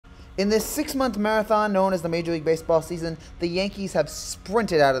In this 6-month marathon known as the Major League Baseball season, the Yankees have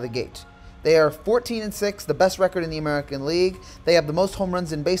sprinted out of the gate. They are 14-6, the best record in the American League. They have the most home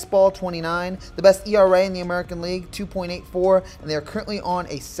runs in baseball, 29, the best ERA in the American League, 2.84, and they are currently on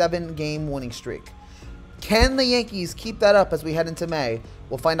a 7-game winning streak. Can the Yankees keep that up as we head into May?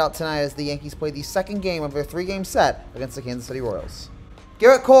 We'll find out tonight as the Yankees play the second game of their 3-game set against the Kansas City Royals.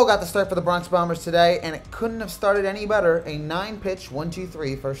 Garrett Cole got the start for the Bronx Bombers today, and it couldn't have started any better. A 9-pitch,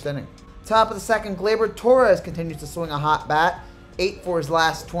 1-2-3 first inning. Top of the second, Gleyber Torres continues to swing a hot bat, 8 for his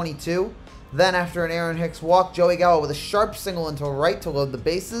last 22. Then after an Aaron Hicks walk, Joey Gallo with a sharp single into right to load the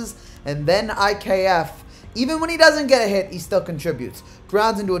bases, and then IKF. Even when he doesn't get a hit, he still contributes.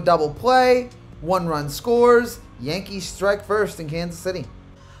 Grounds into a double play, 1 run scores, Yankees strike first in Kansas City.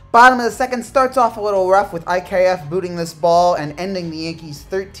 Bottom of the second starts off a little rough with IKF booting this ball and ending the Yankees'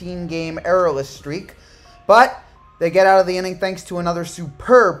 13-game errorless streak, but they get out of the inning thanks to another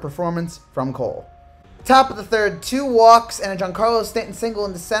superb performance from Cole. Top of the third, 2 walks and a Giancarlo Stanton single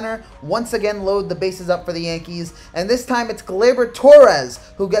into center once again load the bases up for the Yankees, and this time it's Gleyber Torres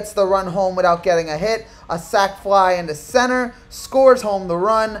who gets the run home without getting a hit. A sac fly into center, scores home the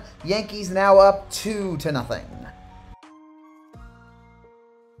run. Yankees now up 2-0.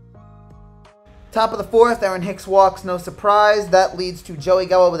 Top of the fourth, Aaron Hicks walks, no surprise. That leads to Joey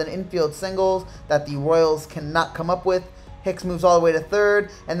Gallo with an infield single that the Royals cannot come up with. Hicks moves all the way to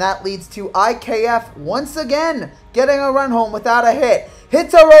third, and that leads to IKF once again getting a run home without a hit.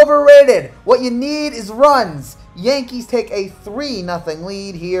 Hits are overrated. What you need is runs. Yankees take a 3-0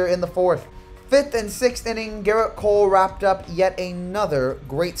 lead here in the fourth. 5th and 6th inning, Garrett Cole wrapped up yet another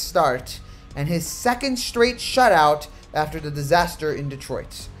great start and his 2nd straight shutout after the disaster in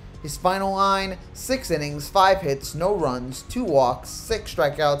Detroit. His final line, 6 innings, 5 hits, no runs, 2 walks, 6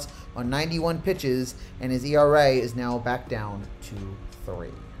 strikeouts on 91 pitches, and his ERA is now back down to 3.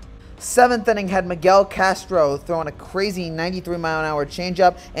 7th inning had Miguel Castro throwing a crazy 93-mile-an-hour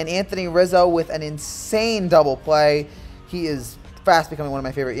changeup, and Anthony Rizzo with an insane double play. He is fast becoming one of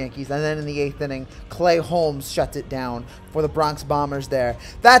my favorite Yankees. And then in the 8th inning, Clay Holmes shuts it down for the Bronx Bombers there.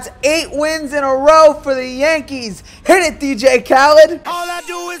 That's 8 wins in a row for the Yankees. Hit it, DJ Khaled. All I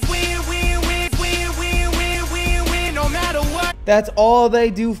do is win, win, win, win, win, win, win, win, no matter what. That's all they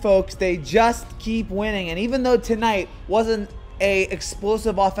do, folks. They just keep winning. And even though tonight wasn't a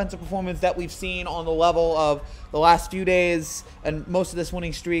explosive offensive performance that we've seen on the level of the last few days and most of this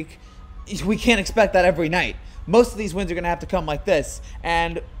winning streak, we can't expect that every night. Most of these wins are going to have to come like this.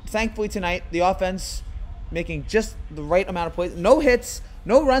 And thankfully tonight, the offense making just the right amount of plays. No hits,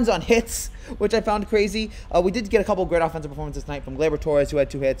 no runs on hits, which I found crazy. We did get a couple great offensive performances tonight from Gleyber Torres, who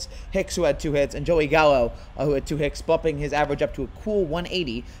had 2 hits, Hicks, who had 2 hits, and Joey Gallo, who had 2 hits, bumping his average up to a cool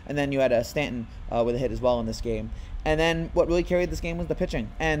 180. And then you had Stanton with a hit as well in this game. And then what really carried this game was the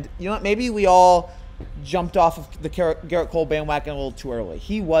pitching. And you know what? Maybe we all jumped off of the Garrett Cole bandwagon a little too early.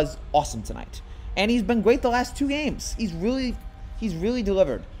 He was awesome tonight. And he's been great the last 2 games. He's really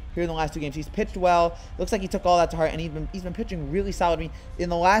delivered here in the last 2 games. He's pitched well. Looks like he took all that to heart, and he's been pitching really solid. I mean, in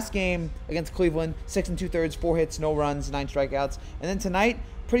the last game against Cleveland, 6 2/3, 4 hits, no runs, 9 strikeouts. And then tonight,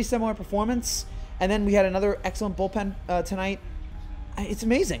 pretty similar performance. And then we had another excellent bullpen tonight. It's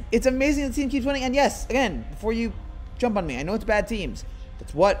amazing. It's amazing the team keeps winning. And yes, again, before you jump on me, I know it's bad teams.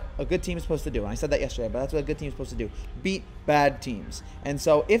 That's what a good team is supposed to do. And I said that yesterday, but that's what a good team is supposed to do. Beat bad teams. And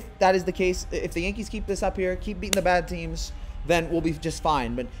so if that is the case, if the Yankees keep this up here, keep beating the bad teams, then we'll be just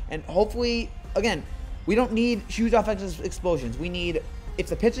fine. And hopefully, again, we don't need huge offensive explosions. We need, if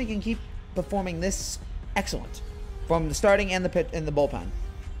the pitching can keep performing this excellent from the starting and the pitch and the bullpen,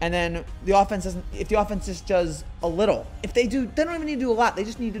 and then the offense doesn't, if the offense just does a little, if they don't even need to do a lot, they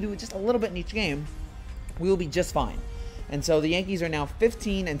just need to do just a little bit in each game, we will be just fine. And so the Yankees are now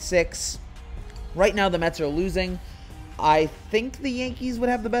 15-6. Right now the Mets are losing. I think the Yankees would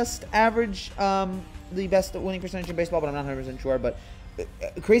have the best average, the best winning percentage in baseball, but I'm not 100% sure. But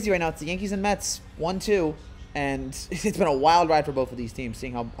crazy right now, it's the Yankees and Mets, 1-2. And it's been a wild ride for both of these teams,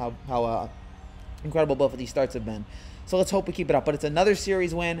 seeing how incredible both of these starts have been. So let's hope we keep it up. But it's another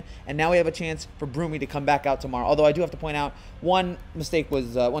series win, and now we have a chance for Broomy to come back out tomorrow. Although I do have to point out, one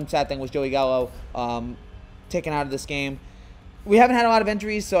sad thing was Joey Gallo taken out of this game. We haven't had a lot of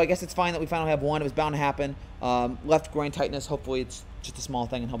injuries, so I guess it's fine that we finally have one. It was bound to happen. Left groin tightness. Hopefully it's just a small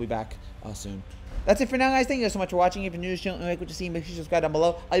thing, and he'll be back soon. That's it for now, guys. Thank you guys so much for watching. If you're new to the channel and like what you see, make sure you subscribe down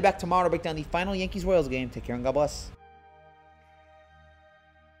below. I'll be back tomorrow to break down the final Yankees-Royals game. Take care and God bless.